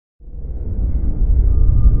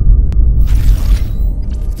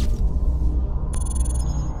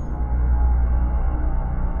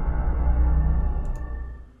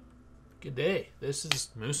this is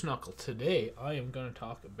Moose Knuckle. Today I am going to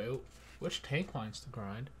talk about which tank lines to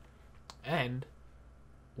grind and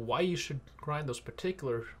why you should grind those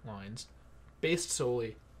particular lines based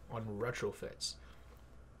solely on retrofits.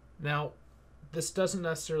 Now, this doesn't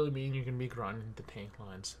necessarily mean you're going to be grinding the tank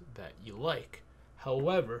lines that you like.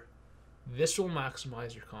 However, this will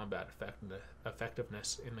maximize your combat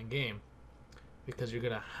effectiveness in the game because you're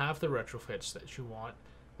going to have the retrofits that you want,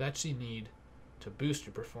 that you need to boost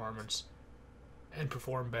your performance and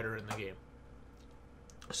perform better in the game.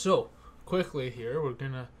 So, quickly here, we're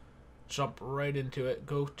going to jump right into it.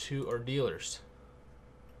 Go to our dealers.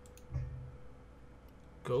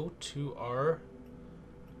 Go to our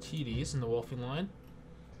TDs in the Wolfing line.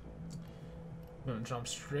 I'm going to jump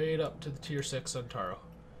straight up to the Tier 6 Centauro.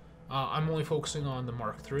 I'm only focusing on the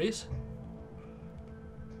Mark IIIs.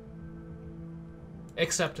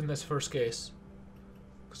 Except in this first case,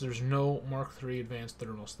 because there's no Mark III Advanced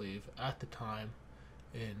Thermal Sleeve at the time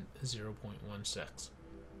in 0.16. It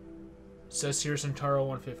says here Centauro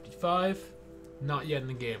 155, not yet in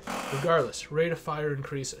the game. Regardless, rate of fire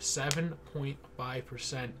increase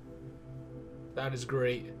 7.5%. That is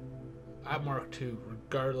great. At Mark II,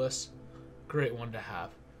 regardless, great one to have.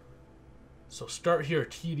 So start here,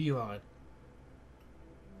 TD line.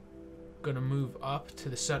 Gonna move up to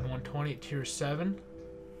the Cent 120 at Tier 7.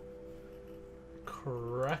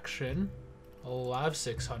 Correction, Lav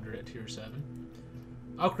 600 at Tier 7.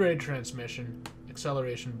 Upgrade transmission,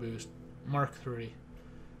 acceleration boost, Mark III.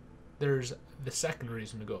 There's the second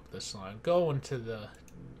reason to go up this line. Go into the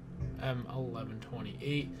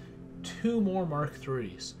M1128. 2 more Mark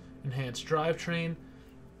IIIs. Enhanced drivetrain,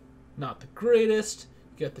 not the greatest.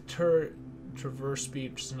 Get the turret traverse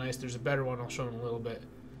speed, which is nice. There's a better one I'll show in a little bit.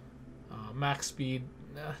 Max speed,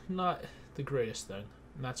 not the greatest thing.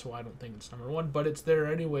 And that's why I don't think it's number 1, but it's there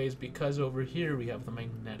anyways because over here we have the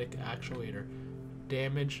magnetic actuator.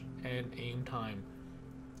 Damage and aim time.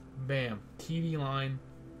 Bam. TD line.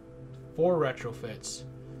 4 retrofits.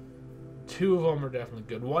 2 of them are definitely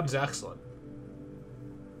good. One's excellent.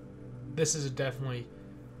 This is a definitely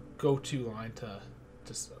go-to line to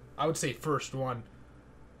I would say first one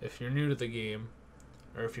if you're new to the game,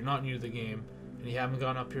 or if you're not new to the game and you haven't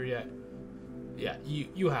gone up here yet. Yeah,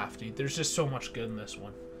 you have to. There's just so much good in this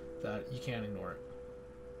one that you can't ignore it.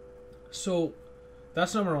 So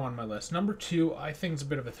that's number 1 on my list. Number 2, I think it's a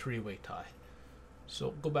bit of a 3-way tie.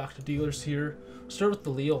 So go back to dealers here. Start with the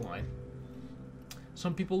Leo line.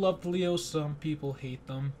 Some people love the Leos, some people hate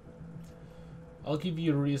them. I'll give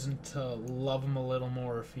you a reason to love them a little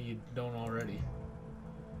more if you don't already.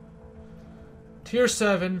 Tier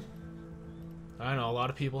 7. I know a lot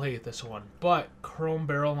of people hate this one, but chrome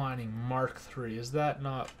barrel lining Mark III, is that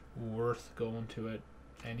not worth going to it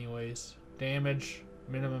anyways? Damage,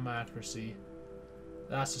 minimum accuracy,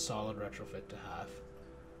 that's a solid retrofit to have.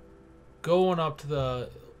 Going up to the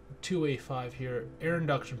 2A5 here, air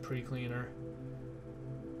induction pre-cleaner.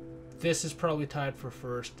 This is probably tied for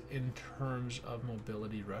first in terms of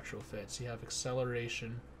mobility retrofits. You have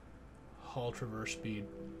acceleration, hull traverse speed.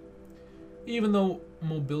 Even though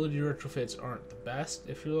mobility retrofits aren't the best,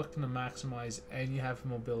 if you're looking to maximize and you have a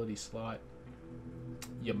mobility slot,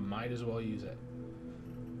 you might as well use it.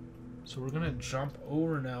 So we're going to jump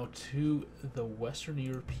over now to the Western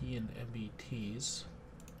European MBTs,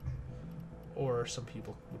 or some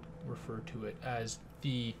people would refer to it as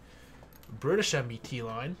the British MBT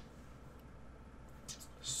line.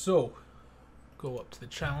 So go up to the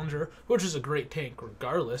Challenger, which is a great tank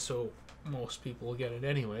regardless, so most people will get it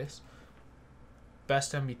anyways.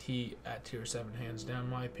 Best MBT at Tier 7, hands down, in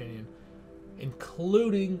my opinion,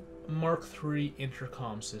 including Mark III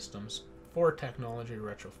intercom systems for technology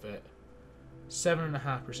retrofit.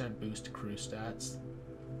 7.5% boost to crew stats.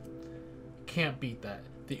 Can't beat that.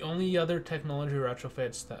 The only other technology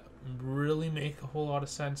retrofits that really make a whole lot of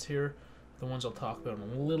sense here, the ones I'll talk about in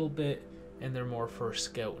a little bit, and they're more for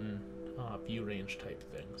scouting, view range type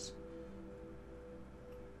things.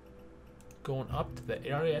 Going up to the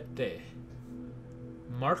Ariete.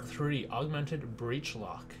 Mark III augmented breech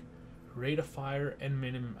lock, rate of fire and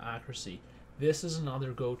minimum accuracy. This is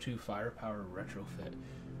another go-to firepower retrofit.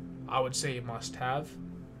 I would say must have.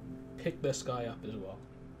 Pick this guy up as well.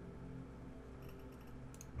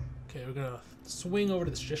 Okay, we're gonna swing over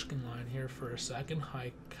to the Shishkin line here for a second.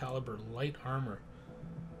 High caliber light armor.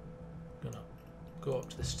 Gonna go up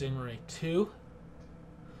to the Stingray 2.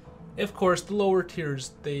 Of course, the lower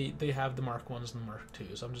tiers, they have the Mark 1s and the Mark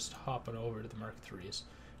 2s. I'm just hopping over to the Mark 3s.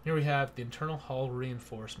 Here we have the internal hull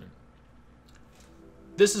reinforcement.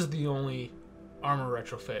 This is the only armor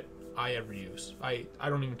retrofit I ever use. I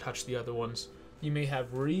don't even touch the other ones. You may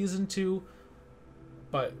have reason to,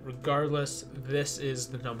 But regardless, this is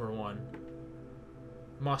the number one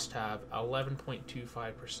must have.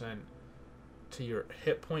 11.25% to your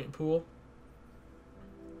hit point pool.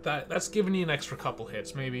 That's giving you an extra couple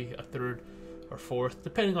hits, maybe a third or fourth,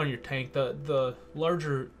 depending on your tank. The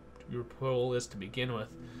larger your pool is to begin with,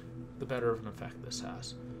 the better of an effect this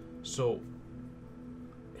has. So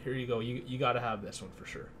here you go. You got to have this one for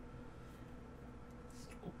sure.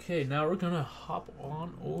 Okay, now we're gonna hop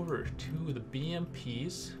on over to the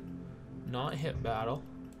BMPs, not hit battle.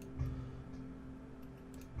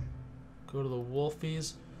 Go to the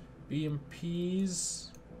Wolfies, BMPs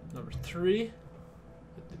number 3, hit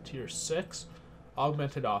the tier 6,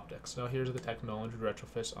 augmented optics. Now here's the technology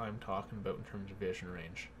retrofits I'm talking about in terms of vision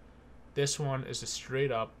range. This one is a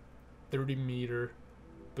straight up 30 meter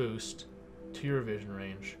boost to your vision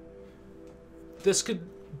range. This could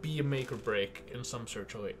be a make or break in some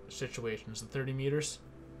situations. The 30 meters,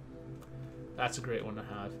 that's a great one to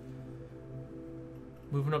have.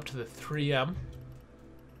 Moving up to the 3M,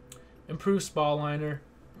 improved spall liner,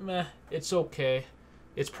 meh, it's okay.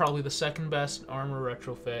 It's probably the second best armor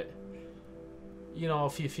retrofit. You know,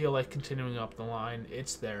 if you feel like continuing up the line,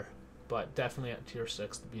 it's there. But definitely at tier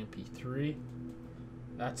 6, the BMP3,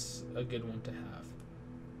 that's a good one to have.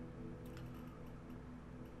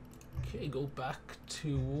 Okay, go back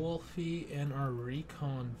to Wolfie and our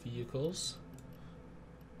recon vehicles.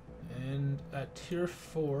 And at tier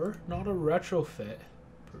 4, not a retrofit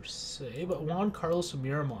per se, but Juan Carlos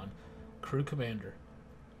Miramon, crew commander.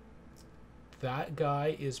 That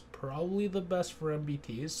guy is probably the best for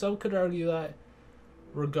MBTs. Some could argue that.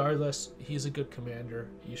 Regardless, he's a good commander.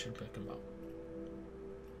 You should pick him up.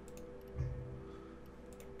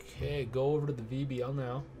 Okay, go over to the VBL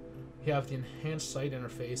now. You have the enhanced sight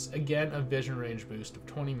interface. Again, a vision range boost of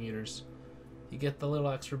 20 meters. You get the little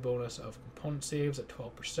extra bonus of component saves at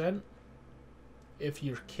 12%. If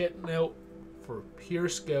you're kitting out for pure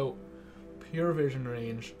scout, pure vision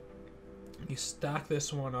range, you stack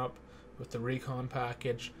this one up with the recon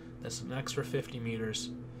package. That's an extra 50 meters.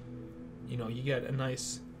 You know, you get a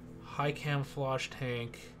nice high camouflage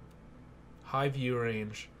tank, high view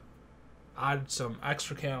range. Add some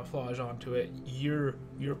extra camouflage onto it. You're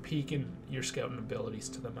peaking your scouting abilities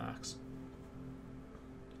to the max.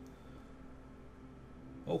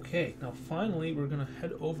 Okay, now finally we're gonna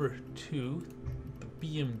head over to the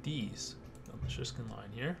BMDs on the Shishkin line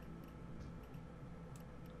here.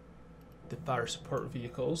 The fire support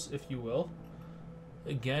vehicles, if you will.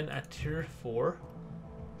 Again, at tier 4,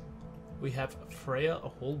 we have Freya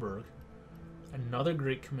Holberg, another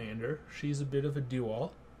great commander. She's a bit of a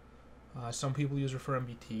do-all. Some people use her for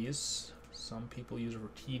MBTs, some people use her for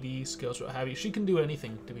TD, skills, what have you. She can do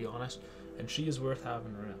anything, to be honest, and she is worth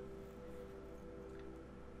having around.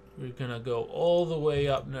 We're gonna go all the way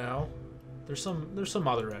up now. There's some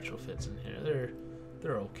other retrofits in here.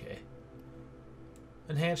 They're okay.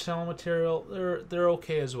 Enhanced helmet material, they're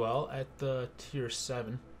okay as well at the tier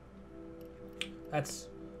 7. That's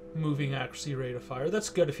moving accuracy rate of fire. That's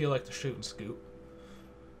good if you like to shoot and scoop.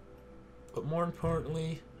 But more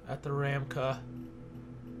importantly, at the Ramka,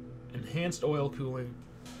 enhanced oil cooling.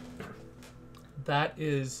 That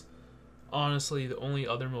is honestly the only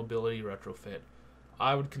other mobility retrofit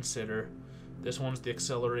I would consider. This one's the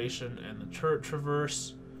acceleration and the turret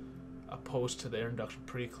traverse, opposed to the air induction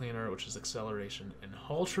pre-cleaner, which is acceleration and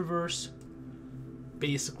hull traverse.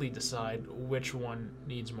 Basically decide which one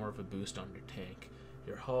needs more of a boost on your tank,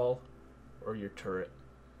 your hull or your turret.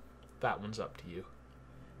 That one's up to you.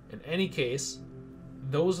 In any case,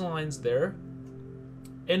 those lines there,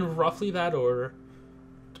 in roughly that order,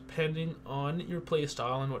 depending on your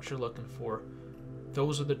playstyle and what you're looking for,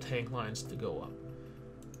 those are the tank lines to go up.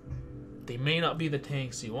 They may not be the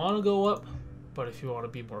tanks you want to go up, but if you want to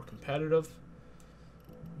be more competitive,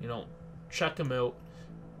 you know, check them out.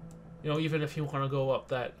 You know, even if you want to go up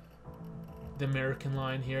the American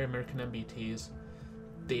line here, American MBTs,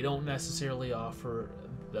 they don't necessarily offer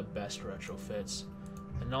the best retrofits.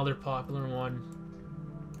 Another popular one,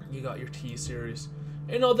 you got your T series.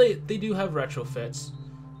 You know, they do have retrofits.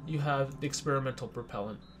 You have the experimental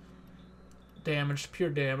propellant. Damage, pure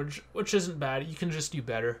damage, which isn't bad. You can just do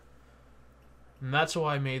better. And that's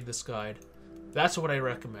why I made this guide. That's what I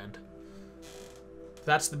recommend.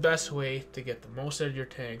 That's the best way to get the most out of your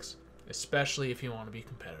tanks, especially if you want to be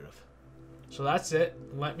competitive. So that's it.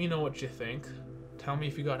 Let me know what you think. Tell me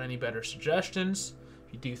if you got any better suggestions,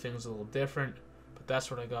 if you do things a little different. But that's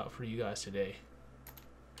what I got for you guys today.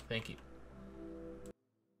 Thank you.